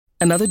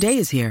Another day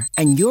is here,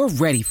 and you're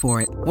ready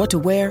for it. What to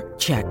wear?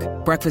 Check.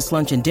 Breakfast,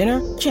 lunch, and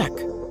dinner? Check.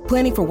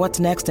 Planning for what's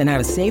next and how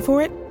to save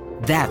for it?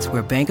 That's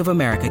where Bank of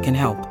America can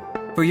help.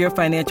 For your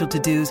financial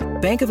to-dos,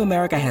 Bank of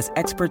America has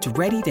experts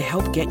ready to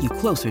help get you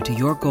closer to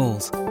your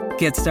goals.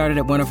 Get started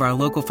at one of our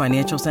local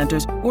financial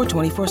centers or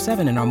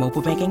 24/7 in our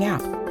mobile banking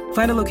app.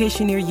 Find a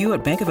location near you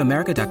at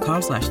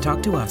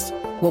bankofamerica.com/talktous.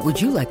 What would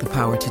you like the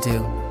power to do?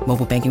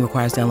 Mobile banking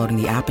requires downloading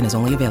the app and is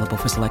only available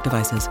for select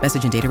devices.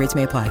 Message and data rates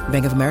may apply.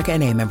 Bank of America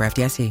N.A., member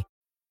FDIC.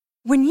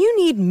 When you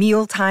need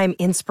mealtime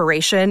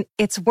inspiration,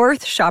 it's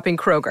worth shopping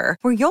Kroger,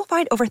 where you'll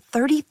find over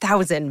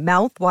 30,000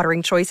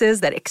 mouth-watering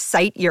choices that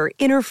excite your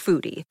inner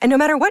foodie. And no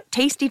matter what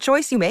tasty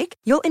choice you make,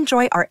 you'll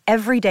enjoy our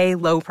everyday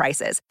low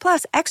prices,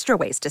 plus extra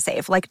ways to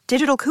save, like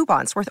digital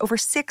coupons worth over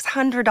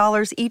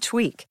 $600 each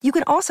week. You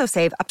can also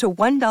save up to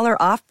 $1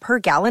 off per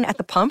gallon at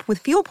the pump with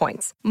fuel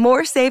points.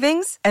 More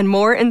savings and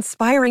more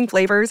inspiring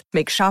flavors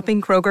make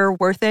shopping Kroger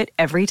worth it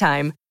every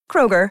time.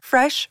 Kroger,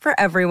 fresh for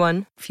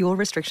everyone. Fuel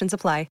restrictions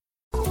apply.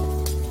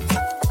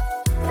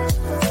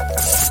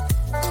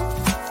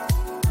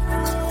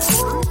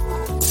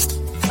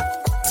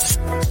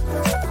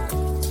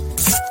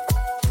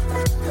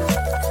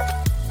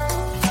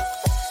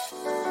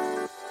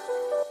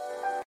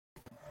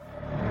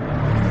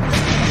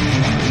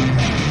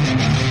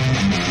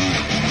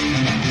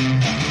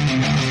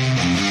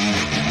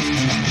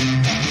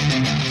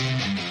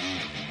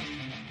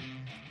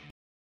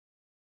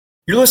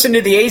 You're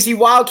listening to the AZ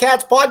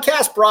Wildcats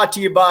podcast, brought to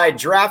you by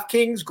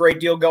DraftKings.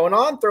 Great deal going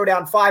on. Throw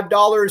down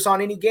 $5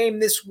 on any game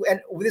this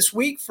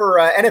week for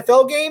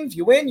NFL games.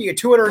 You win, you get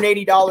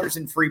 $280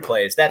 in free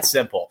plays. That's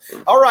simple.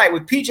 All right,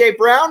 with PJ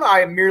Brown,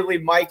 I am merely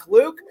Mike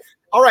Luke.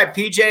 All right,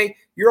 PJ,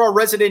 you're our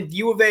resident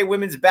U of A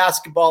women's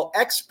basketball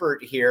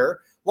expert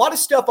here. A lot of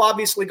stuff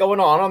obviously going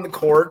on the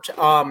court,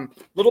 a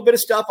little bit of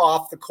stuff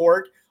off the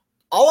court.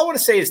 All I want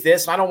to say is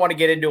this, and I don't want to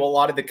get into a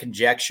lot of the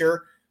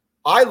conjecture.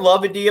 I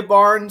love Adia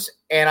Barnes,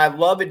 and I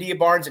love Adia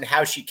Barnes and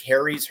how she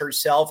carries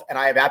herself, and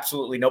I have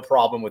absolutely no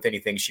problem with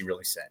anything she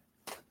really said.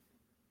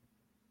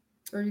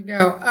 There you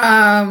go.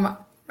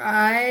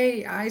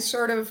 I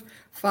sort of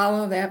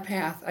follow that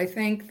path. I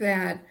think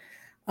that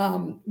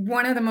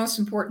one of the most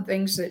important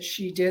things that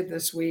she did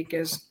this week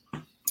is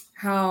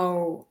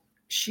how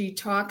she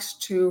talks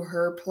to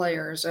her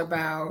players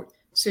about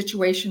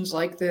situations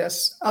like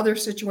this, other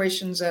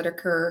situations that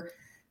occur,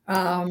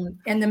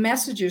 and the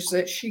messages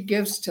that she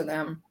gives to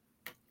them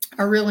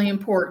are really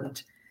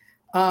important.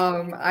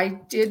 I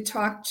did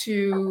talk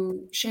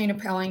to Shayna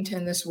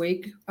Pellington this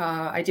week.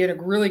 I did a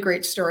really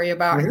great story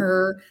about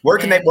her. Where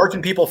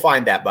can people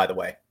find that, by the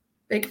way?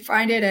 They can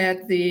find it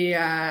at the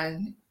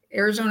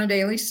Arizona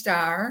Daily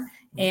Star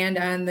and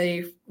on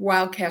the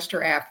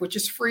Wildcaster app, which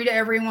is free to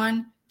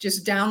everyone.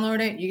 Just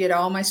download it. You get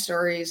all my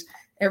stories.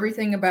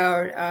 Everything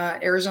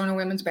about Arizona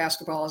women's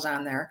basketball is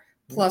on there,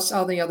 plus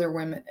all the other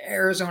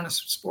Arizona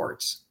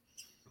sports.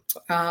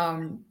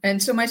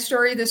 And so my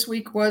story this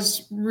week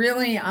was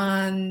really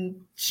on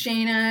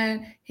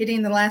Shayna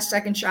hitting the last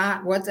second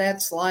shot, what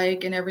that's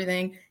like and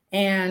everything.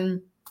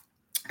 And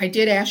I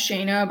did ask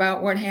Shayna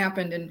about what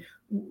happened. And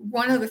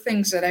one of the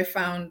things that I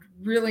found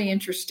really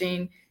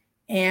interesting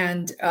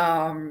and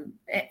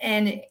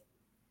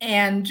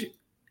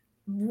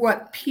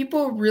what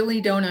people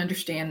really don't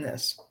understand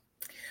this,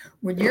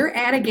 when you're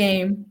at a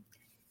game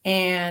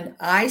and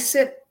I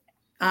sit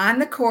on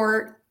the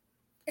court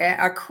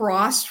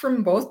across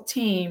from both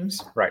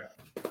teams, right?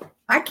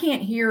 I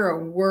can't hear a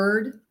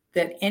word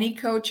that any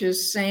coach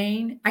is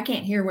saying. I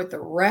can't hear what the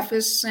ref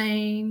is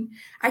saying.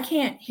 I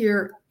can't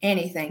hear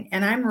anything.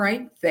 And I'm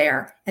right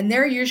there. And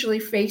they're usually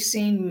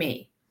facing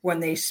me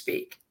when they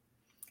speak.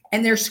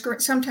 And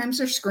sometimes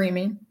they're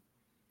screaming.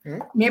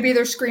 Mm-hmm. Maybe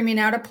they're screaming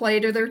out a play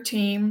to their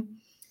team.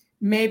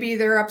 Maybe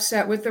they're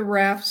upset with the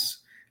refs,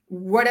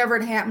 whatever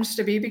it happens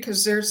to be,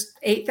 because there's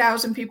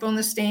 8,000 people in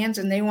the stands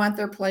and they want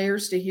their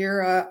players to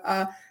hear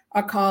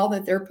a call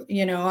that they're,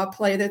 a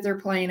play that they're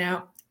playing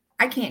out.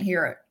 I can't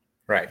hear it.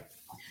 Right.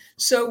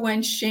 So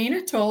when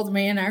Shayna told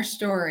me in our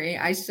story,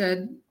 I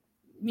said,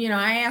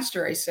 I asked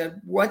her, I said,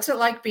 what's it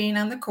like being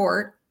on the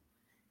court?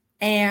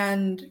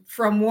 And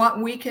from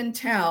what we can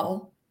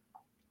tell,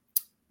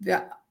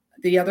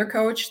 the other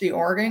coach, the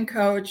Oregon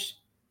coach,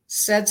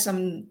 said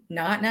some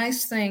not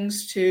nice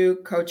things to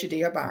Coach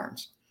Adia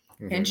Barnes.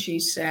 Mm-hmm. And she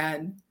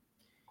said,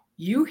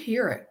 you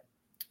hear it.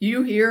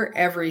 You hear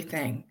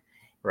everything.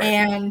 Right.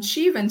 And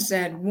she even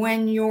said,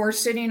 when you're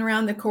sitting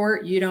around the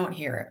court, you don't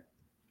hear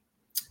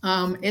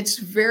it. It's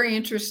very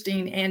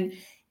interesting. And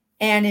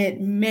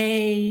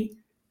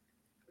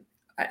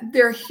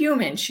they're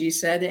human, she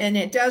said, and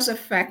it does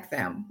affect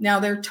them. Now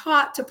they're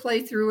taught to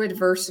play through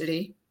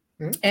adversity.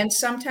 Mm-hmm. And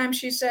sometimes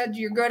she said,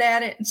 you're good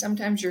at it. And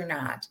sometimes you're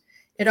not.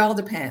 It all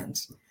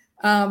depends.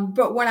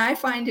 But what I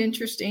find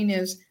interesting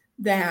is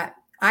that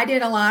I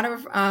did a lot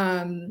of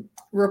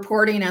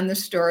reporting on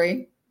this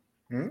story.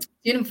 Mm-hmm.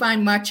 Didn't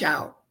find much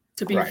out,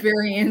 to be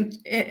very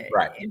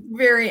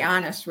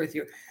honest with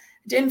you.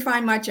 Didn't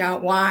find much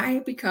out. Why?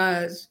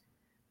 Because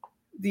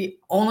the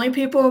only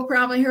people who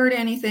probably heard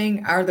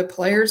anything are the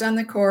players on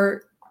the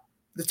court,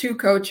 the two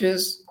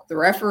coaches, the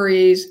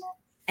referees,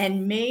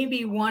 and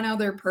maybe one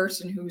other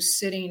person who's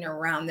sitting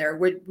around there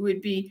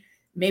would be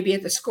maybe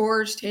at the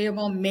scorer's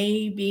table,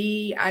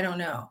 maybe, I don't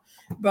know.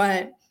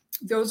 But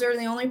those are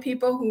the only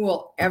people who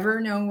will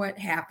ever know what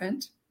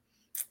happened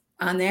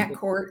on that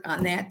court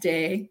on that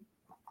day.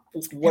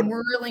 And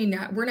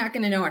we're not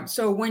going to know it.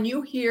 So when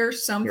you hear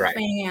some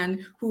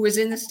fan who was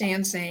in the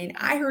stand saying,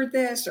 I heard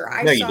this or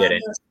I saw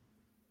this,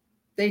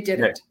 they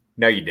didn't.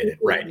 No, you didn't.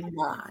 Right.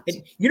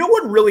 And you know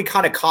what really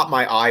kind of caught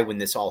my eye when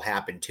this all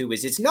happened too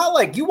is it's not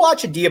like you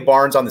watch Adia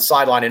Barnes on the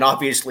sideline, and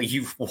obviously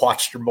you've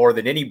watched her more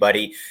than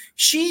anybody.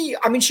 She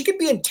can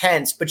be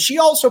intense, but she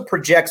also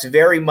projects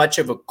very much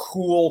of a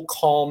cool,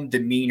 calm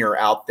demeanor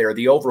out there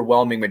the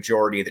overwhelming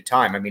majority of the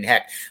time. I mean,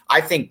 heck, I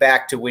think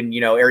back to when,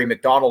 Aari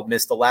McDonald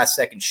missed the last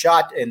second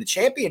shot in the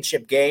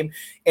championship game,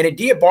 and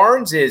Adia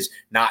Barnes is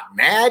not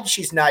mad.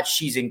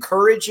 She's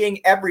encouraging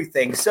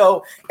everything.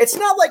 So it's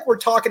not like we're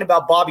talking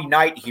about Bobby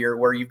Knight here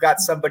where you've got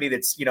somebody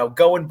that's,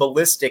 going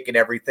ballistic and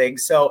everything.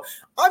 So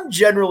I'm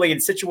generally in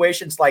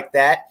situations like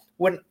that.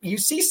 When you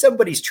see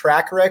somebody's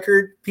track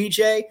record,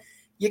 PJ,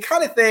 you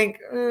kind of think,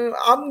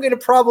 I'm going to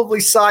probably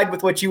side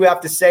with what you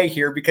have to say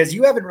here because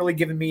you haven't really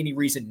given me any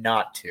reason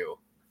not to.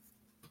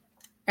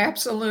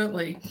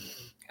 Absolutely.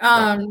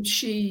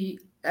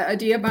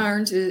 Adia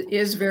Barnes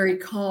is very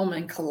calm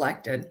and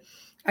collected.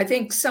 I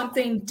think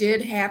something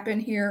did happen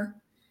here.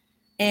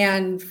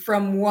 And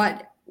from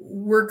what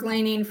we're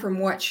gleaning from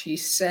what she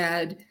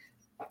said,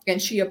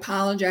 and she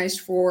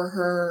apologized for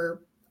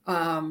her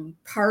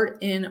part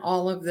in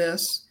all of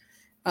this.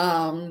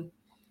 But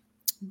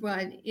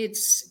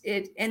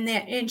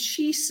and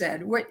she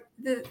said what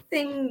the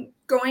thing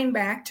going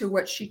back to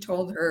what she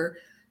told her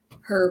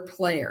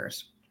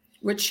players,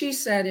 what she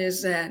said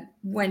is that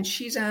when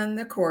she's on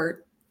the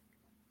court,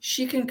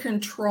 she can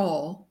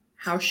control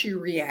how she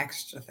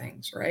reacts to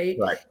things, right?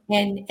 Right.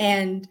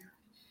 And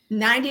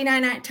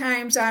 99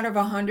 times out of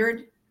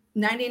 100,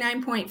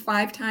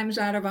 99.5 times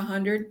out of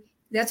 100,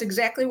 that's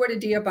exactly what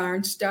Adia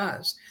Barnes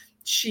does.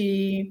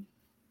 She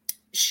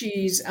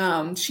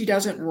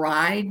doesn't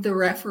ride the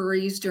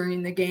referees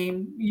during the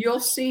game. You'll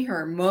see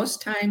her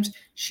most times.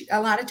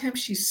 A lot of times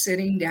she's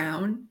sitting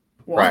down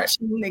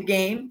watching the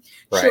game.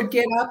 Right. She'll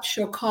get up,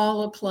 she'll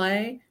call a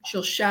play,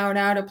 she'll shout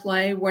out a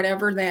play,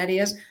 whatever that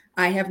is.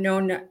 I have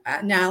no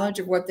knowledge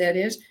of what that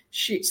is.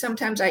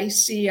 Sometimes I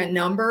see a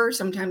number,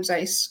 sometimes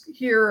I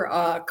hear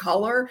a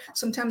color,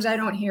 sometimes I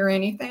don't hear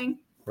anything.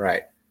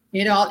 Right.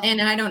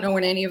 And I don't know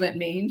what any of it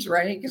means,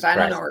 right? Because I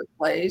don't know her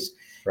plays.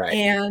 Right.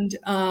 And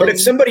but if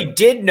somebody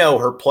did know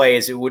her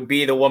plays, it would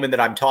be the woman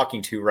that I'm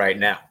talking to right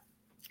now.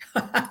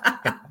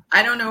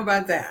 I don't know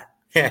about that.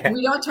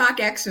 We don't talk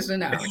X's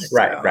and O's.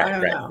 Right, so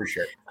right, for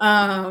sure.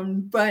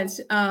 And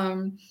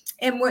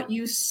what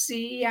you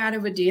see out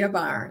of Adia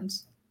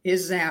Barnes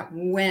is that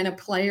when a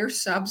player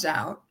subs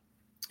out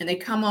and they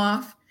come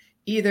off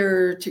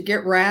either to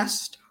get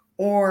rest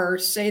or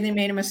say they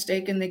made a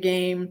mistake in the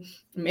game,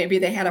 maybe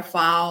they had a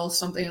foul,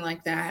 something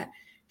like that,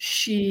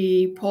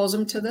 she pulls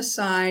them to the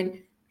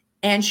side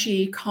and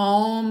she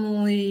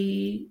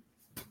calmly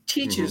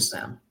teaches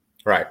them.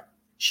 Right.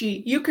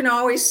 You can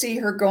always see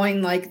her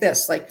going like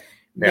this, like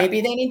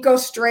maybe they need to go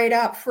straight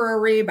up for a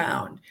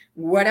rebound,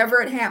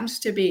 whatever it happens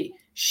to be.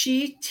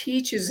 She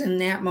teaches in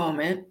that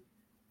moment.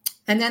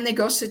 And then they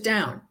go sit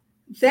down.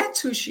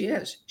 That's who she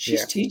is.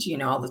 She's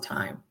teaching all the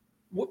time.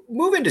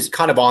 Moving to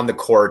kind of on the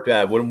court,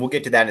 we'll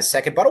get to that in a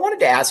second. But I wanted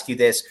to ask you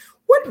this.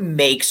 What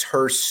makes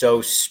her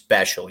so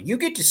special? You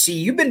get to see,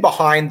 you've been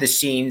behind the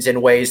scenes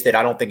in ways that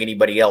I don't think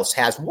anybody else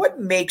has. What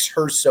makes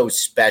her so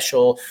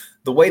special?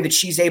 The way that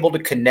she's able to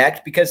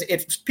connect, because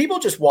if people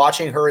just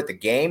watching her at the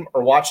game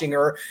or watching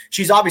her,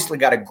 she's obviously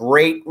got a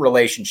great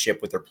relationship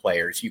with her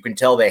players. You can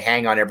tell they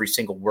hang on every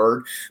single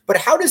word. But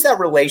how does that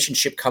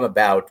relationship come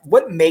about?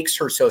 What makes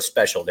her so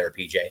special there,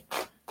 PJ?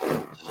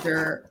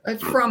 Sure.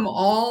 From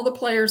all the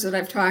players that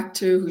I've talked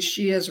to who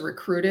she has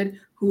recruited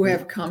who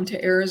have come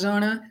to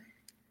Arizona,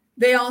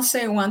 they all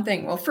say one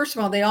thing. Well, first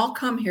of all, they all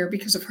come here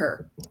because of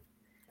her.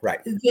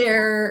 Right.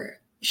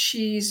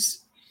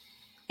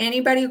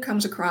 Anybody who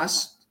comes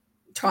across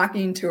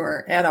talking to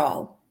her at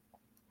all,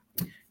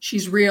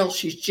 she's real,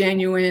 she's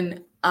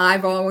genuine.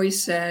 I've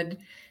always said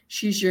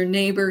she's your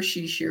neighbor,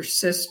 she's your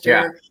sister.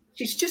 Yeah.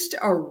 She's just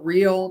a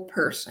real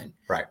person.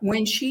 Right.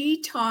 When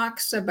she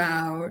talks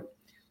about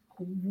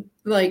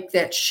like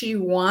that she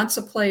wants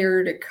a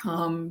player to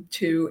come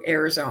to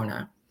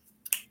Arizona,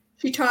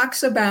 she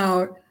talks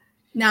about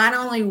not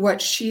only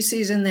what she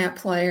sees in that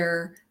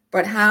player,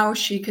 but how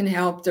she can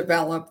help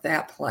develop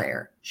that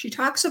player. She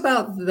talks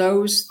about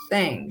those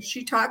things.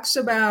 She talks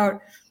about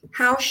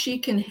how she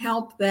can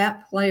help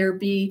that player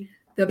be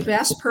the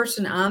best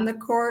person on the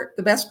court,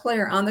 the best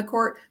player on the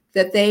court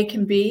that they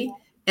can be,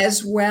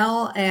 as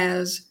well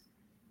as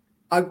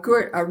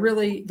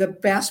really the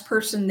best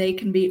person they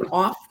can be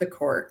off the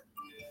court.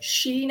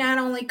 She not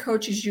only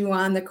coaches you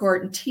on the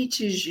court and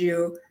teaches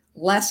you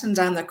lessons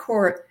on the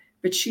court,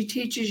 but she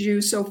teaches you.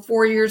 So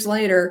 4 years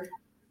later,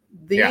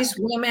 these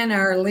women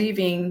are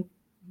leaving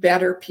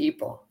better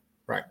people.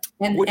 Right.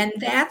 And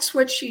that's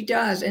what she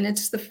does. And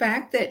it's the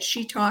fact that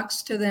she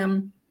talks to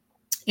them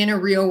in a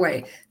real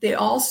way. They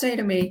all say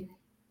to me,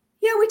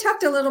 yeah, we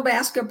talked a little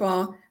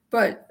basketball,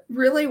 but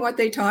really what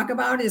they talk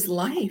about is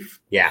life.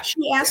 Yeah. She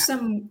asks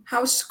them,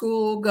 how's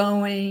school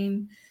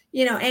going?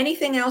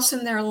 Anything else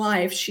in their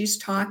life, she's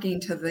talking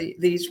to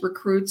these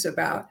recruits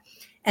about.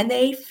 And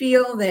they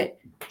feel that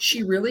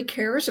she really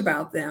cares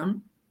about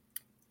them.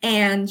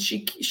 And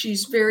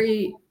she's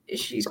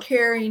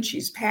caring,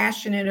 she's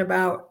passionate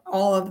about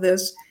all of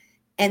this.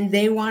 And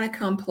they want to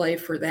come play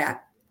for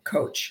that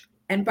coach.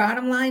 And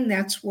bottom line,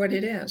 that's what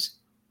it is.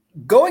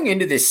 Going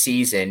into this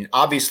season,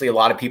 obviously a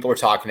lot of people are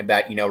talking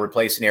about,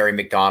 replacing Aari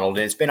McDonald,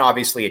 and it's been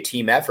obviously a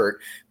team effort.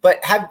 But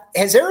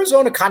has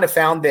Arizona kind of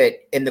found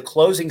that in the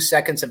closing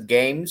seconds of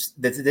games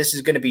that this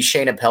is going to be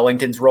Shaina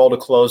Pellington's role to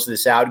close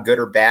this out, good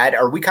or bad?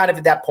 Are we kind of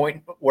at that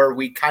point where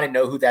we kind of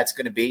know who that's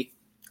going to be?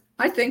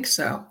 I think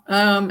so.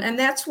 And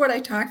that's what I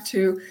talked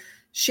to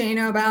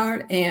Shaina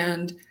about.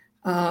 And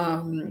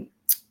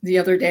the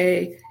other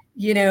day,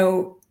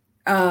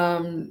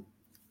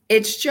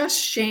 it's just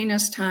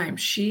Shaina's time.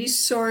 She's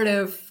sort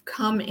of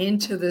come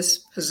into this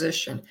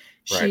position.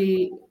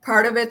 Right.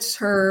 Part of it's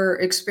her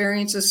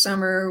experience this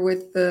summer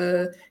with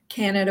the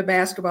Canada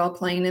basketball,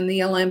 playing in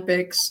the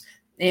Olympics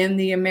and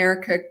the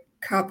America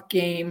Cup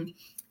game.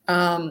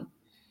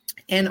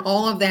 And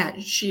all of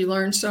that. She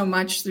learned so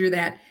much through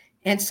that.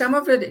 And some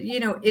of it,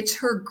 it's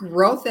her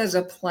growth as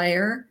a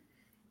player,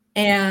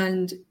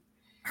 and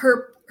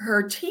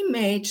her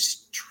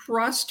teammates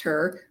trust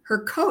her.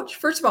 Her coach,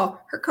 first of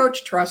all, her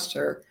coach trusts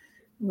her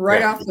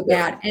right off the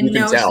bat and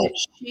knows that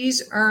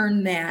she's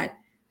earned that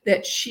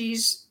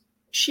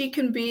she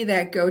can be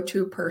that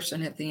go-to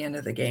person at the end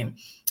of the game.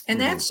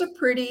 And that's a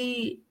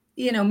pretty,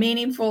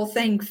 meaningful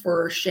thing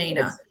for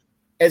Shaina.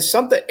 As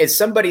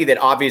somebody that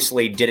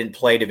obviously didn't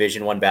play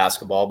Division I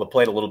basketball, but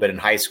played a little bit in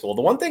high school,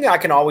 the one thing I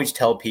can always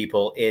tell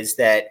people is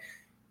that,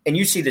 and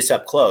you see this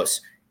up close,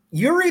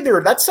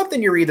 that's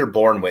something you're either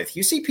born with.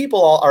 You see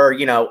people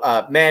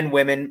men,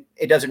 women,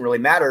 it doesn't really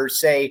matter,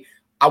 say,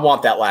 I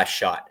want that last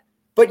shot.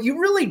 But you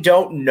really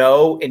don't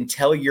know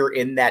until you're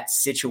in that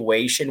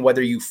situation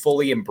whether you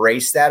fully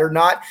embrace that or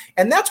not.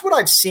 And that's what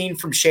I've seen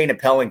from Shaina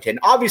Pellington.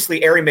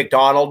 Obviously, Aari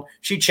McDonald,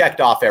 she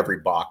checked off every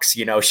box.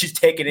 She's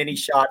taken any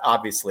shot,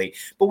 obviously.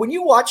 But when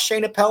you watch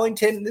Shaina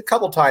Pellington a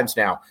couple times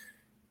now,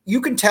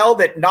 you can tell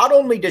that not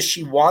only does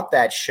she want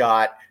that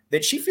shot,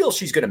 that she feels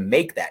she's going to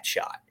make that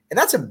shot. And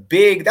that's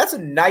a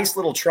nice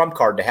little trump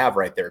card to have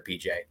right there,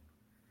 PJ.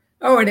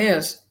 Oh, it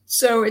is.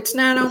 So it's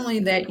not only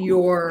that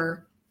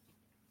you're,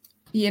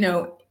 in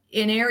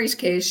Aari's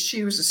case,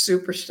 she was a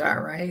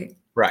superstar, right?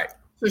 Right.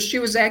 So she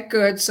was that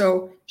good.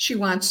 So she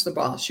wants the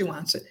ball. She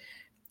wants it.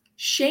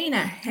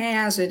 Shaina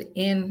has it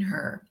in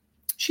her.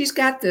 She's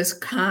got this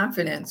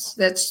confidence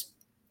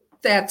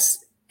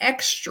that's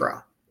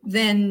extra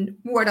than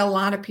what a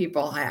lot of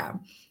people have.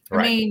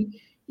 Right. I mean,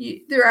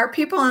 there are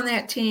people on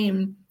that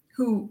team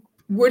who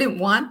wouldn't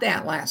want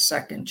that last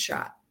second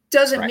shot.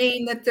 Doesn't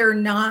mean that they're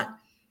not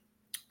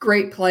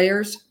great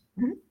players.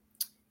 Mm-hmm.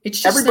 It's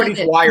just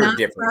everybody's wired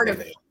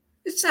differently.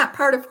 It's not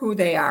part of who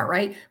they are,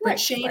 right? But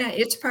Shaina,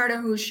 it's part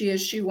of who she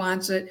is. She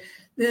wants it.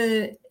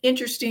 The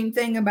interesting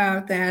thing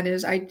about that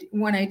is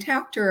when I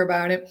talked to her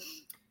about it,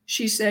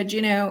 she said,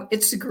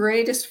 it's the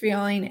greatest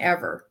feeling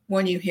ever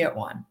when you hit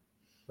one.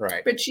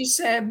 Right. But she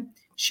said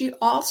she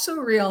also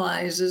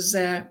realizes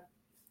that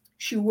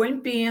she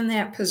wouldn't be in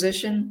that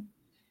position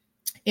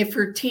if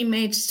her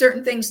teammates,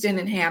 certain things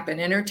didn't happen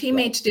and her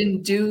teammates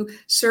didn't do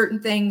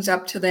certain things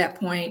up to that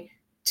point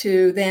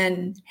to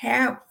then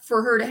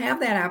for her to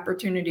have that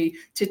opportunity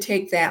to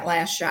take that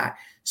last shot.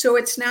 So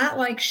it's not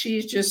like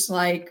she's just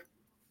like,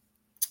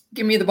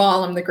 give me the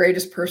ball, I'm the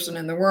greatest person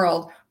in the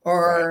world,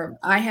 or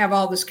I have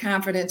all this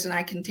confidence and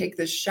I can take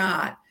this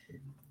shot.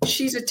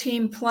 She's a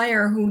team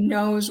player who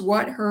knows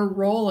what her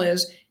role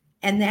is.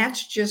 And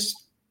that's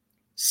just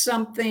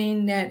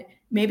something that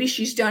maybe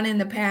she's done in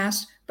the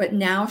past, but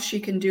now she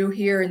can do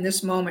here in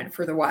this moment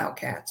for the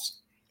Wildcats.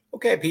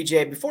 Okay,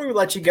 PJ, before we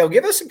let you go,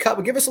 give us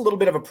a little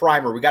bit of a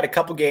primer. We got a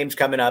couple games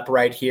coming up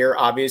right here,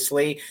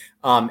 obviously.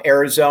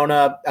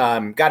 Arizona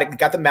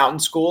got the mountain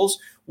schools.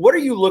 What are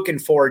you looking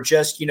for?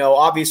 Just,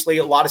 obviously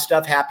a lot of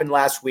stuff happened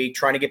last week,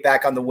 trying to get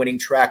back on the winning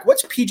track.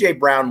 What's PJ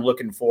Brown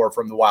looking for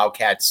from the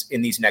Wildcats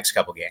in these next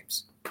couple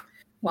games?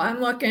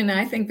 Well,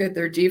 I think that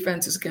their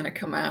defense is going to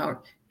come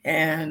out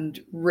and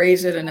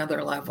raise it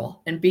another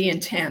level and be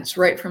intense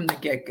right from the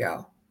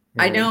get-go.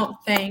 Mm-hmm. I don't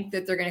think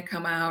that they're going to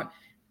come out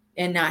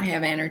and not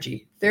have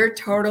energy. They're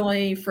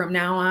totally, from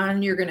now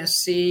on, you're going to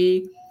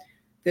see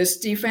this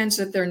defense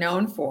that they're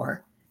known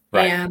for.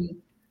 Right.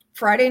 And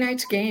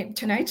tonight's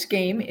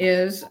game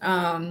is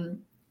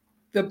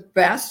the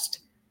best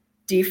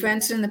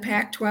defense in the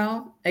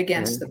Pac-12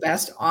 against the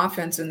best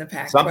offense in the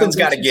Pac-12. Something's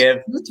got to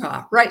give.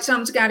 Utah, right?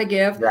 Something's got to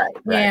give. Right.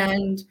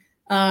 And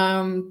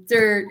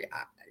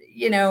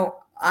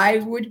I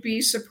would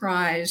be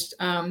surprised.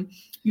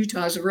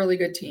 Utah's a really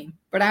good team,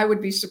 but I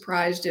would be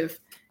surprised if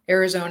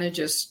Arizona,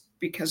 just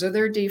because of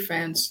their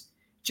defense,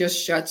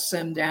 just shuts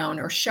them down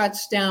or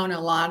shuts down a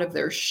lot of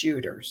their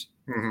shooters.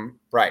 Mm-hmm.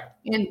 Right.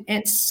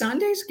 And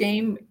Sunday's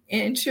game,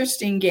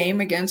 interesting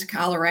game against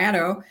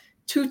Colorado,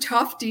 two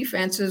tough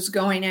defenses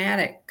going at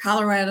it.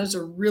 Colorado's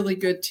a really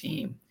good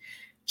team.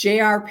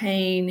 J.R.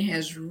 Payne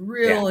has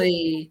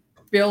really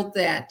built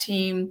that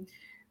team.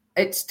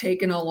 It's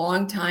taken a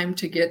long time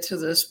to get to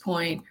this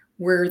point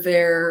where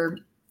they're,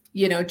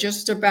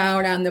 just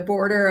about on the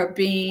border of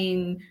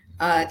being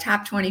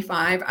top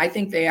 25. I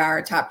think they are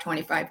a top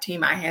 25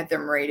 team. I had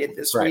them rated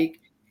this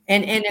week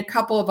and a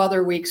couple of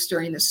other weeks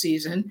during the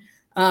season.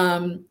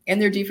 And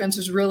their defense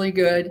is really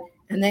good,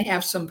 and they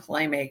have some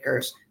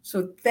playmakers.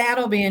 So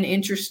that'll be an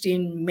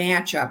interesting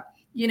matchup.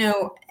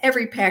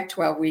 Every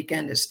Pac-12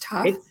 weekend is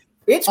tough.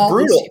 It's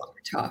brutal.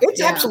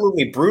 It's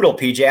absolutely brutal,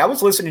 PJ. I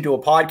was listening to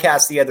a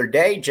podcast the other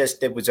day,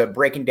 it was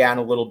breaking down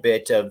a little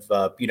bit of,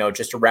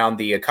 just around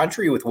the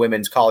country with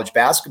women's college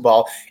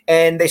basketball.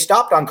 And they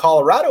stopped on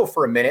Colorado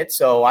for a minute.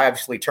 So I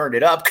obviously turned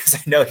it up because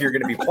I know you're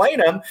going to be playing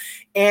them.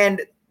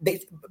 And they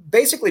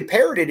basically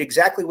parroted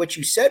exactly what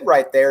you said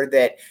right there,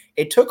 that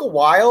it took a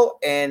while.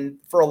 And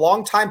for a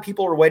long time,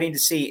 people were waiting to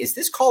see, is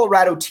this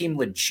Colorado team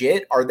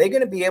legit? Are they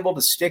going to be able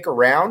to stick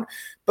around?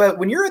 But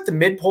when you're at the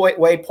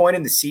midway point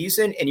in the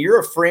season and you're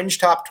a fringe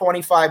top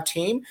 25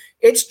 team,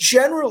 it's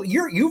generally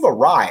you've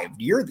arrived.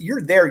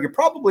 You're there. You're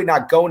probably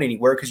not going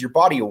anywhere because your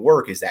body of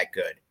work is that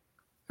good.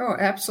 Oh,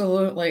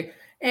 absolutely.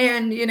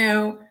 And,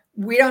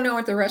 we don't know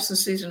what the rest of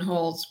the season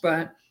holds,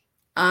 but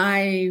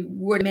I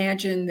would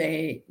imagine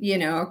they,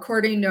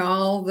 according to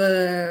all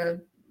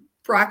the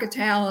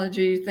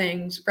bracketology,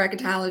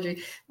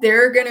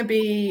 they're going to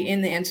be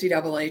in the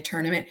NCAA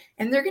tournament,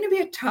 and they're going to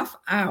be a tough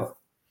out.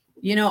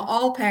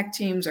 All Pac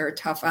teams are a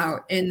tough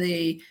out in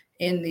the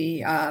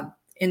NCAA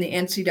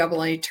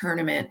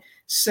tournament.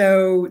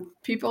 So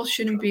people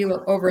shouldn't be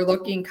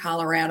overlooking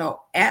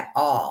Colorado at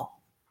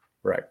all.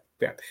 Right.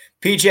 Yeah.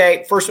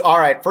 PJ, first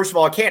of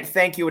all, I can't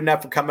thank you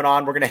enough for coming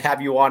on. We're going to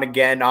have you on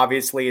again,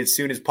 obviously, as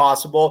soon as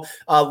possible.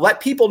 Let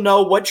people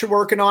know what you're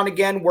working on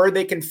again, where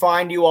they can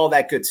find you, all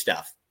that good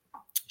stuff.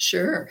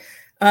 Sure.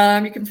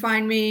 You can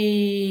find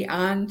me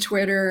on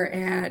Twitter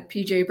at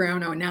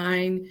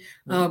PJBrown09.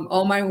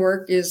 All my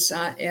work is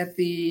at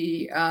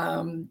the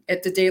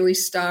Daily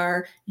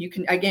Star. You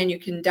can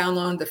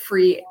download the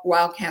free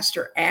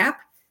Wildcaster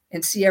app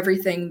and see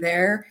everything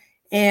there.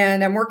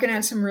 And I'm working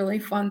on some really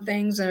fun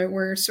things.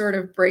 We're sort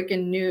of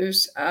breaking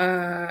news.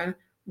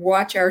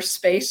 Watch our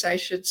space, I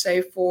should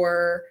say,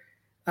 for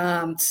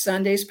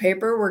Sunday's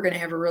paper. We're going to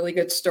have a really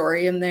good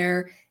story in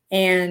there.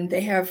 And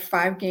they have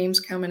 5 games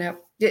coming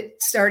up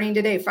starting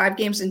today, 5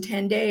 games in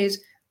 10 days,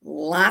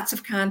 lots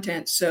of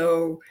content.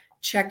 So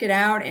check it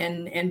out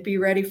and be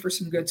ready for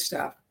some good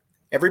stuff.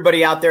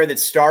 Everybody out there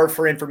that's starved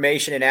for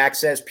information and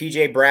access,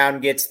 PJ Brown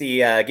gets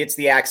the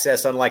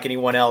access unlike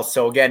anyone else.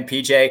 So again,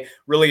 PJ,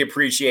 really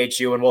appreciate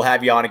you, and we'll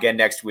have you on again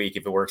next week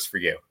if it works for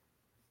you.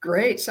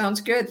 Great. Sounds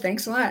good.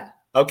 Thanks a lot.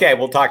 Okay.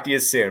 We'll talk to you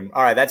soon.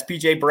 All right. That's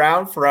PJ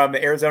Brown from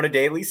Arizona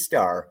Daily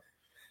Star.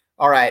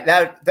 All right.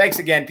 Now, thanks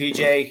again,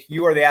 PJ.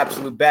 You are the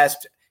absolute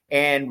best.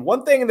 And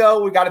one thing,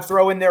 though, we got to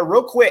throw in there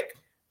real quick,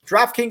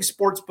 DraftKings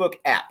Sportsbook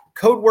app,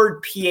 code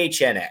word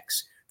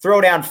PHNX. Throw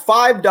down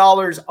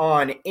 $5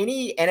 on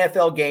any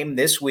NFL game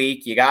this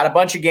week. You got a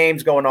bunch of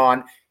games going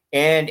on.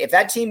 And if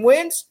that team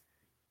wins,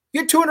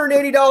 you get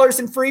 $280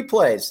 in free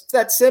plays. It's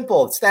that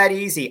simple. It's that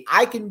easy.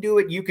 I can do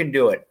it. You can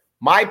do it.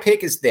 My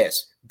pick is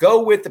this.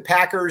 Go with the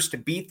Packers to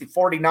beat the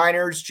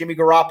 49ers. Jimmy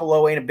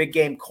Garoppolo ain't a big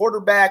game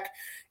quarterback.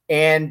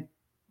 And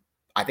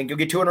I think you'll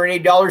get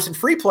 $280 in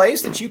free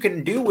plays that you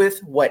can do with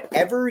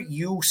whatever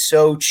you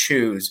so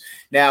choose.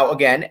 Now,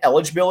 again,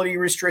 eligibility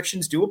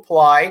restrictions do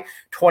apply.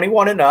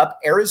 21 and up,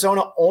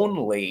 Arizona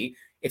only.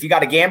 If you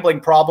got a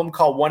gambling problem,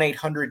 call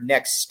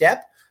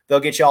 1-800-NEXT-STEP. They'll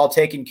get you all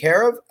taken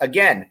care of.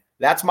 Again,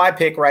 that's my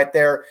pick right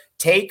there.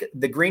 Take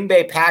the Green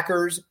Bay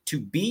Packers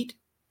to beat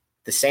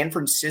the San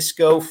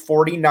Francisco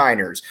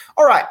 49ers.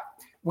 All right.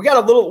 We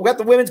got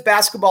the women's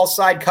basketball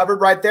side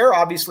covered right there.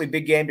 Obviously,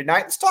 big game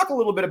tonight. Let's talk a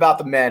little bit about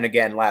the men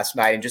again last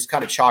night and just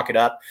kind of chalk it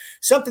up.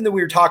 Something that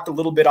we were talked a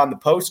little bit on the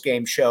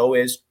post-game show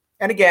is,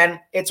 and again,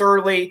 it's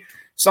early.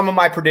 Some of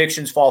my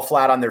predictions fall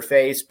flat on their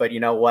face, but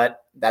you know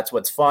what? That's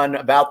what's fun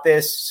about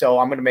this. So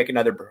I'm going to make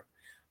another.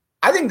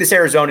 I think this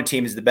Arizona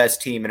team is the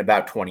best team in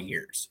about 20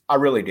 years. I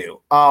really do.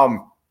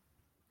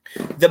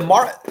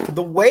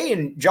 The way,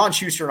 and John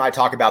Schuster and I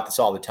talk about this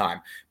all the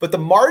time, but the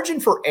margin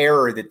for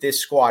error that this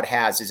squad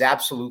has is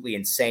absolutely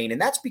insane.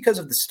 And that's because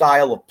of the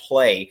style of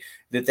play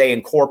that they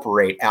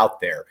incorporate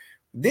out there.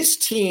 This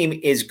team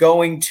is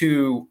going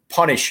to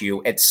punish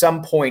you at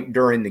some point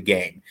during the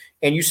game.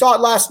 And you saw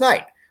it last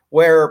night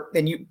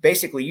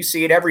you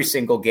see it every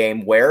single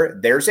game where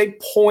there's a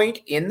point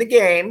in the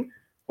game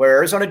where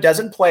Arizona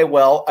doesn't play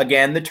well.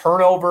 Again, the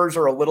turnovers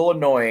are a little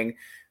annoying,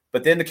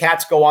 but then the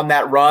Cats go on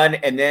that run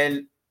and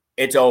then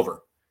it's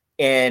over.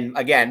 And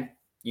again,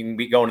 you can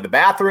be going to the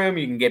bathroom,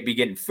 you can be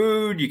getting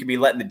food, you can be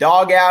letting the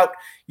dog out.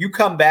 You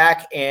come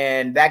back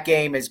and that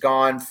game has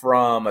gone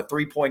from a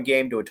 3-point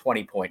game to a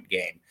 20-point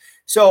game.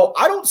 So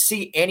I don't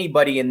see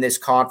anybody in this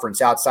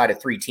conference outside of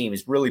 3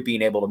 teams really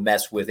being able to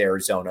mess with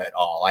Arizona at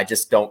all. I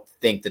just don't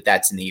think that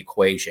that's in the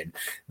equation.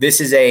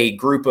 This is a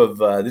group of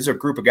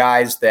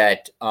guys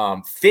that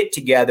fit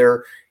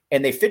together,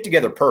 and they fit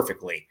together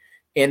perfectly.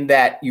 In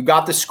that you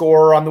got the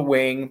scorer on the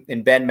wing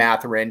in Ben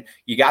Mathurin.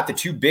 You got the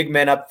 2 big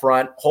men up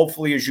front.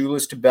 Hopefully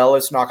Azuolas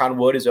Tubelis, knock on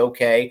wood, is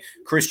okay.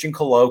 Christian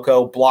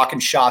Koloko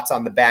blocking shots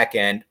on the back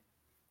end.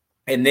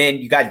 And then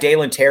you got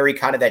Dalen Terry,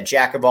 kind of that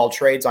jack of all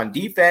trades on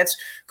defense.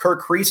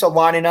 Kirk Kriisa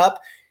lining up.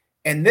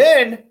 And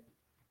then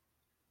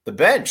the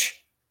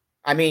bench.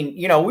 I mean,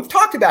 we've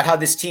talked about how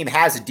this team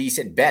has a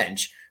decent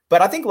bench,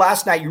 but I think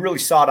last night you really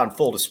saw it on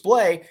full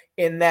display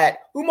in that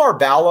Oumar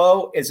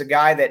Ballo is a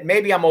guy that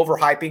maybe I'm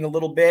overhyping a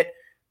little bit.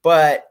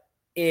 But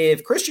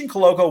if Christian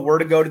Koloko were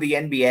to go to the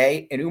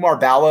NBA and Oumar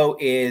Ballo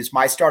is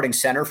my starting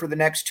center for the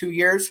next 2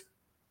 years,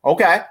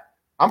 okay,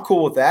 I'm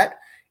cool with that.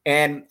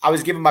 And I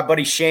was giving my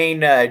buddy Shane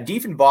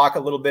Diefenbach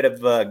a little bit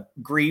of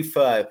grief.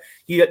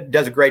 He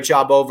does a great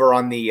job over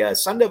on the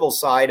Sun Devil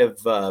side of,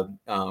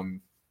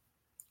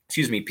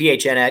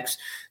 PHNX,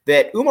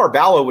 that Oumar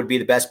Ballo would be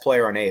the best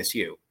player on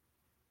ASU.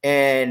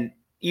 And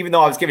even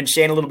though I was giving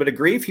Shane a little bit of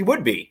grief, he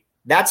would be.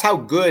 That's how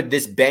good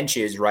this bench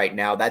is right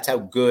now. That's how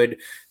good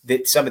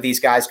that some of these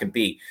guys can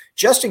be.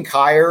 Justin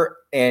Kier,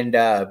 and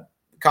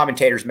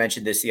commentators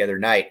mentioned this the other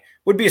night,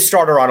 would be a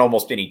starter on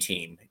almost any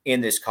team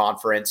in this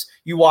conference.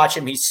 You watch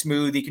him, he's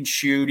smooth, he can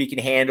shoot, he can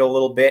handle a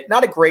little bit.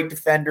 Not a great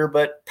defender,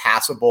 but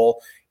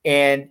passable.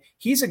 And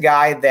he's a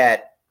guy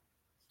that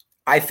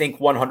I think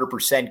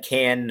 100%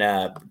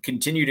 can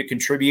continue to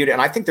contribute.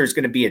 And I think there's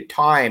going to be a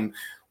time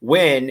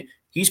when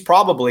he's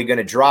probably going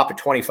to drop a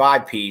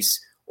 25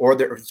 piece, or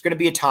there's going to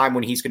be a time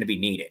when he's going to be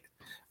needed.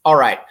 All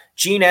right.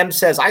 Gene M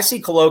says, I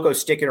see Koloko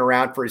sticking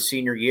around for his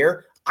senior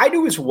year. I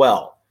do as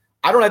well.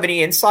 I don't have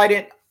any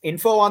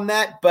info on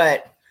that,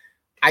 but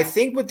I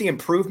think with the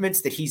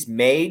improvements that he's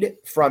made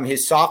from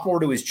his sophomore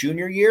to his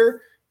junior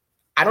year,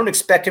 I don't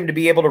expect him to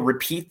be able to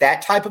repeat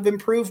that type of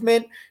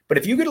improvement. But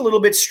if you get a little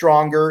bit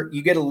stronger,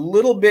 you get a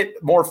little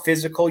bit more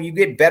physical, you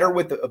get better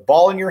with a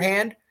ball in your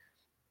hand,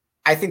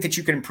 I think that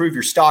you can improve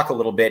your stock a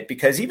little bit,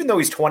 because even though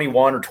he's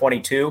 21 or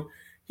 22,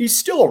 he's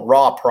still a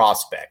raw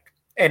prospect.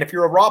 And if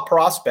you're a raw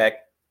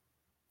prospect,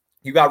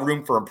 you got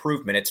room for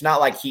improvement. It's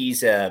not like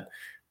he's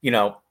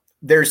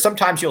there's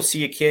sometimes you'll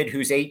see a kid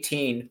who's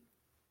 18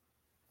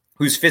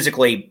 who's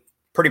physically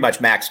pretty much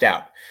maxed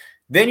out.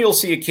 Then you'll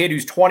see a kid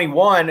who's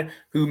 21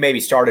 who maybe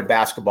started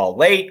basketball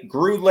late,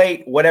 grew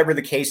late, whatever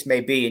the case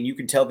may be, and you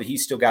can tell that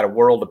he's still got a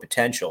world of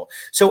potential.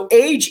 So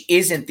age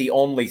isn't the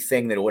only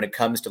thing that when it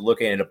comes to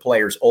looking at a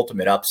player's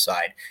ultimate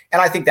upside.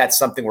 And I think that's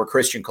something where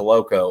Christian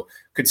Koloko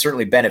could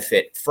certainly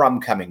benefit from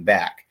coming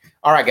back.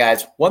 All right,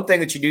 guys, one thing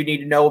that you do need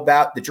to know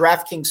about the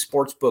DraftKings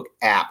Sportsbook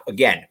app.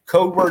 Again,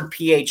 code word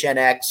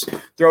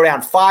PHNX. Throw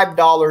down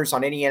 $5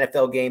 on any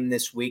NFL game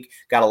this week.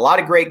 Got a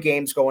lot of great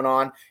games going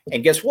on.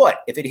 And guess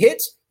what? If it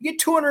hits, you get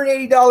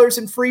 $280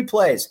 in free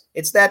plays.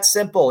 It's that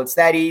simple. It's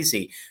that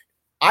easy.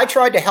 I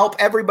tried to help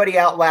everybody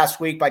out last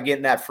week by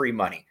getting that free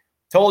money.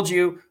 Told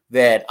you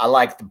that I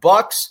like the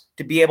Bucks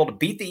to be able to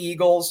beat the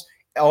Eagles,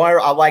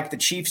 or I like the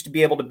Chiefs to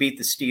be able to beat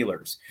the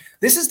Steelers.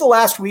 This is the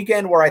last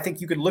weekend where I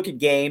think you could look at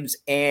games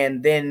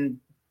and then,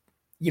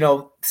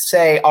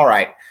 say, all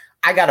right,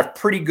 I got a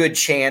pretty good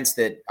chance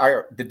that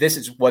this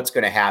is what's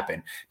going to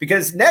happen.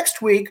 Because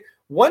next week,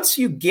 once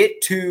you get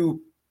to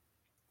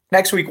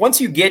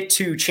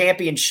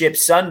Championship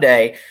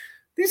Sunday,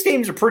 these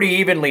teams are pretty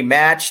evenly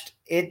matched.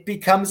 It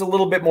becomes a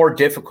little bit more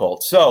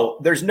difficult. So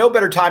there's no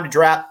better time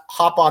to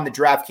hop on the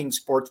DraftKings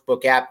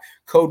Sportsbook app,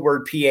 code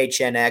word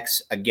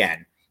PHNX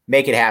again.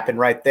 Make it happen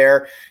right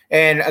there.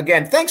 And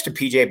again, thanks to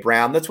PJ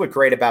Brown. That's what's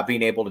great about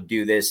being able to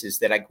do this, is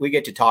that we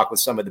get to talk with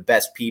some of the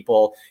best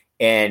people.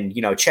 And,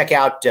 check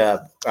out,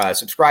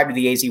 subscribe to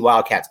the AZ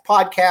Wildcats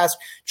podcast.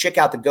 Check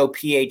out the Go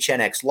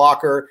PHNX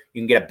locker.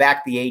 You can get a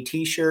Back the A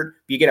t-shirt.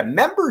 If you get a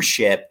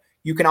membership,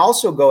 you can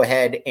also go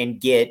ahead and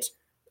get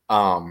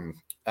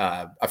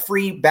a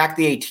free Back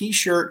the A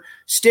t-shirt,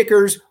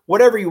 stickers,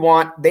 whatever you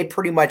want. They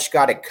pretty much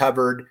got it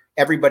covered.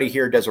 Everybody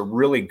here does a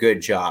really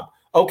good job.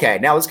 Okay,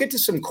 now let's get to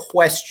some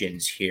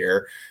questions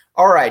here.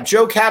 All right,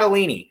 Joe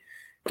Catalini,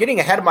 getting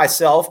ahead of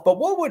myself, but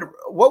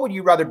what would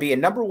you rather be, a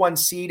number 1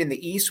 seed in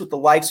the East with the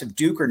likes of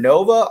Duke or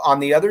Nova on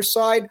the other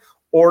side,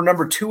 or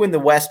number 2 in the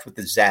West with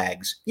the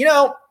Zags?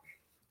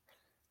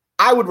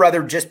 I would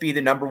rather just be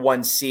the number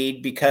 1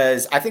 seed,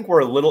 because I think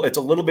it's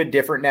a little bit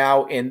different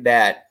now in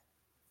that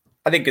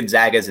I think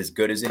Gonzaga is as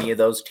good as any of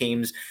those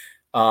teams.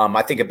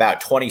 I think about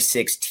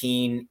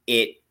 2016,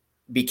 it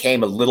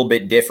became a little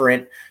bit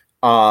different.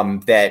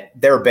 That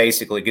they're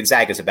basically,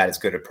 Gonzaga is about as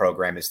good a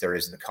program as there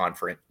is in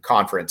the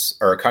conference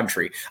or a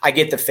country. I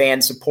get the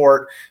fan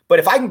support, but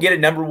if I can get a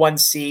number 1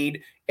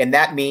 seed, and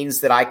that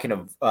means that I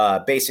can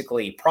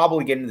basically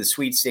probably get into the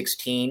Sweet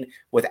 16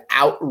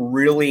 without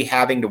really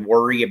having to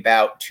worry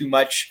about too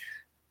much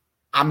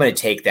I'm going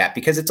to take that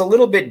because it's a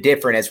little bit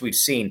different as we've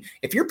seen.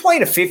 If you're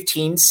playing a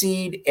 15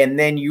 seed and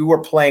then you are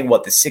playing the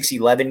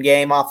 6-11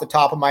 game off the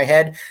top of my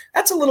head,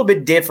 that's a little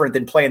bit different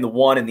than playing the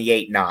 1 and the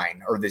 8-9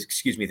 or the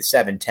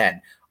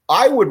 7-10.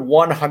 I would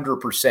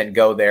 100%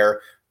 go there.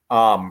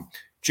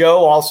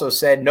 Joe also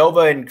said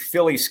Nova and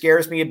Philly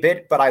scares me a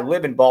bit, but I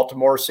live in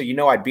Baltimore, so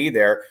I'd be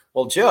there.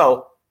 Well,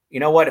 Joe, you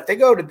know what? If they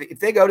go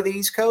to the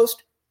East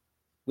Coast,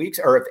 we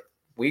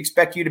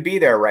expect you to be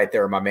there right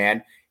there, my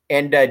man.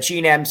 And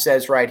Gene M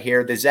says right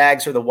here, the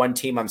Zags are the one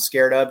team I'm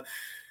scared of.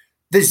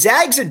 The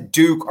Zags and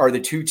Duke are the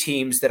two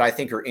teams that I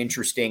think are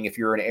interesting if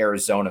you're an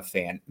Arizona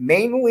fan,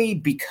 mainly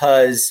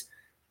because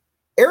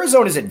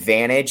Arizona's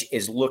advantage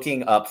is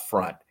looking up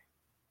front.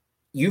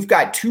 You've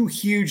got two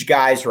huge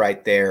guys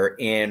right there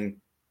in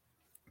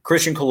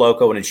Christian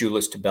Coloco and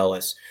Azuolas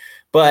Tubelis.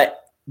 But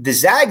the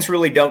Zags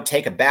really don't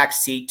take a back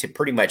seat to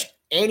pretty much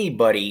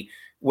anybody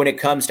when it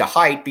comes to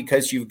height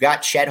because you've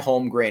got Chet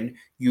Holmgren,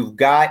 you've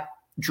got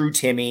Drew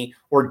Timme,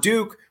 or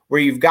Duke,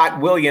 where you've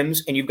got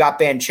Williams and you've got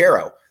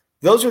Banchero.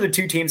 Those are the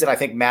two teams that I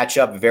think match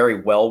up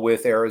very well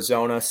with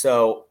Arizona.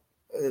 So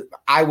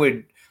I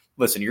would –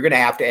 listen, you're going to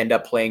have to end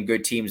up playing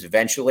good teams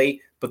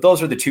eventually, but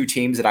those are the two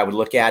teams that I would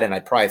look at, and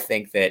I'd probably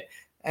think that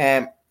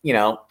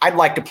I'd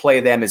like to play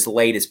them as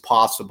late as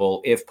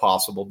possible, if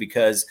possible,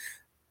 because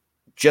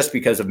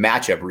of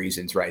matchup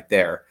reasons right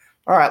there.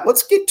 All right,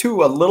 let's get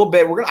to a little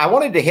bit. I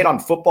wanted to hit on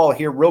football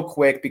here real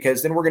quick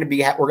because then we're going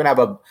to have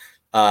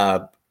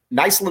a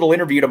nice little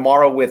interview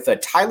tomorrow with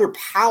Tyler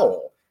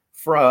Powell,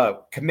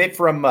 commit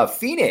from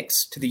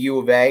Phoenix to the U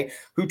of A,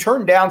 who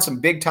turned down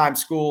some big time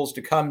schools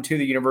to come to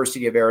the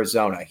University of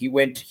Arizona.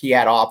 He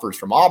had offers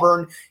from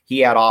Auburn. He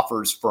had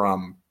offers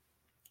from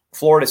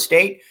Florida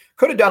State.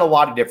 Could have done a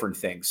lot of different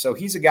things. So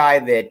he's a guy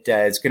that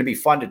is going to be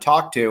fun to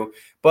talk to,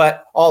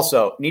 but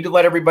also need to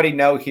let everybody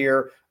know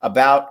here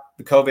about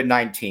the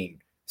COVID-19.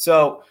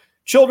 So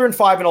children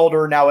 5 and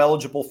older are now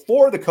eligible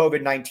for the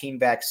COVID-19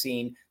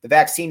 vaccine. The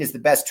vaccine is the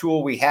best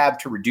tool we have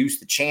to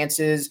reduce the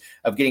chances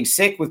of getting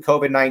sick with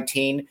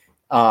COVID-19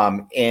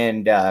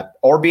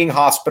 or being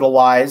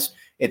hospitalized.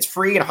 It's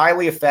free and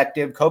highly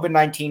effective.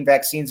 COVID-19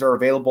 vaccines are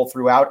available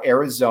throughout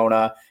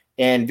Arizona.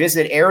 And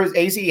visit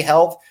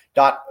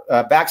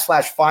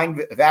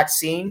azhealth.com/find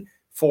vaccine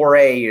for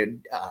a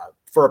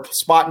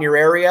spot in your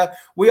area.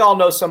 We all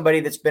know somebody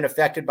that's been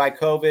affected by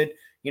COVID.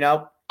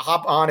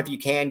 Hop on if you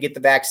can, get the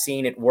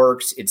vaccine. It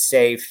works, it's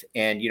safe,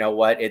 and you know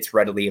what? It's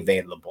readily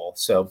available.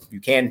 So you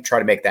can try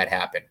to make that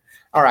happen.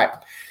 All right.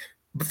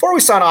 Before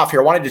we sign off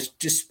here, I wanted to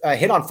just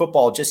hit on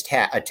football just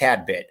a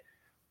tad bit.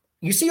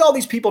 You see all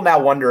these people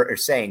now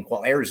saying,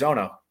 well,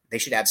 Arizona, they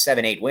should have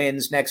 7-8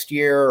 wins next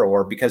year,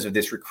 or because of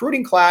this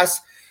recruiting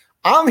class.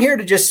 I'm here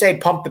to just say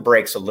pump the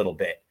brakes a little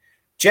bit.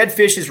 Jedd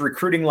Fisch is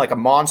recruiting like a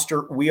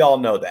monster. We all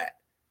know that.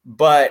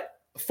 But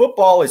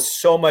football is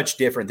so much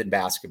different than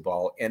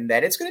basketball in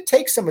that it's going to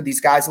take some of these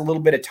guys a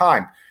little bit of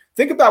time.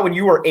 Think about when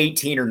you were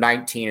 18 or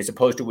 19 as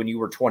opposed to when you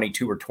were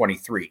 22 or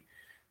 23.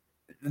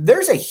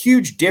 There's a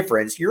huge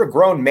difference. You're a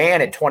grown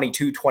man at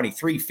 22,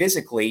 23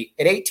 physically.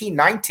 At 18,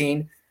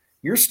 19,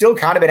 you're still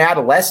kind of an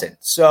adolescent.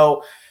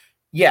 So,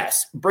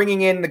 yes,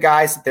 bringing in the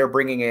guys that they're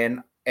bringing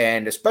in,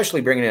 and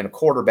especially bringing in a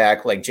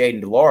quarterback like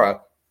Jayden de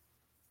Laura,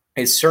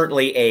 is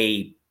certainly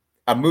a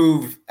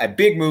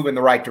big move in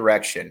the right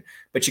direction.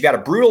 But you got a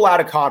brutal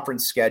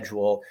out-of-conference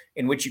schedule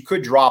in which you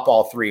could drop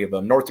all three of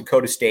them. North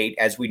Dakota State,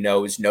 as we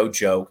know, is no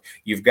joke.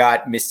 You've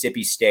got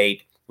Mississippi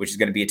State, which is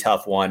going to be a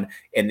tough one,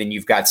 and then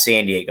you've got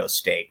San Diego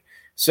State.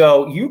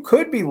 So you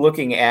could be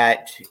looking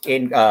at,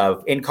 in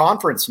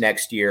conference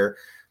next year,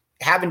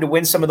 having to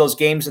win some of those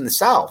games in the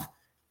South.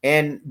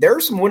 And there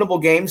are some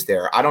winnable games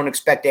there. I don't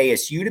expect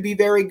ASU to be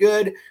very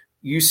good.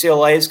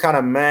 UCLA is kind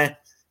of meh.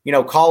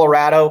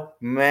 Colorado,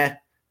 meh.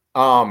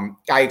 I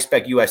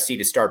expect USC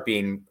to start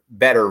being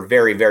better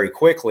very, very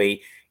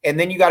quickly. And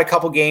then you got a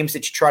couple games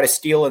that you try to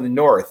steal in the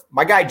North.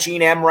 My guy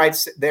Gene M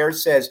writes there,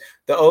 says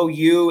the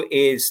OU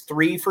is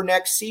 3 for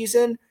next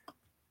season.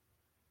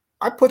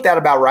 I put that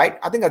about right.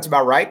 I think that's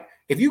about right.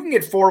 If you can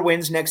get 4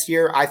 wins next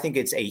year, I think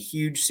it's a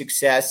huge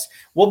success.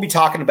 We'll be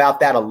talking about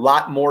that a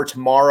lot more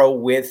tomorrow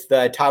with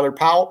Tyler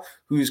Powell,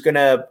 who's going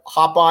to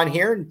hop on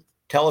here and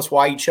tell us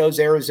why he chose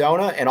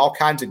Arizona and all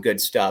kinds of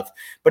good stuff.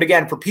 But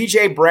again, for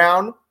PJ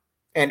Brown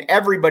and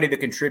everybody that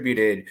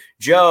contributed,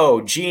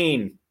 Joe,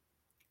 Gene,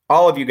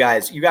 all of you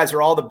guys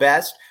are all the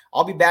best.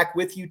 I'll be back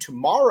with you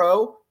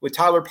tomorrow with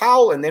Tyler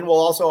Powell, and then we'll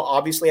also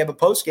obviously have a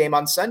post game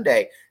on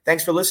Sunday.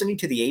 Thanks for listening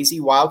to the AZ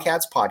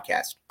Wildcats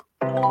podcast.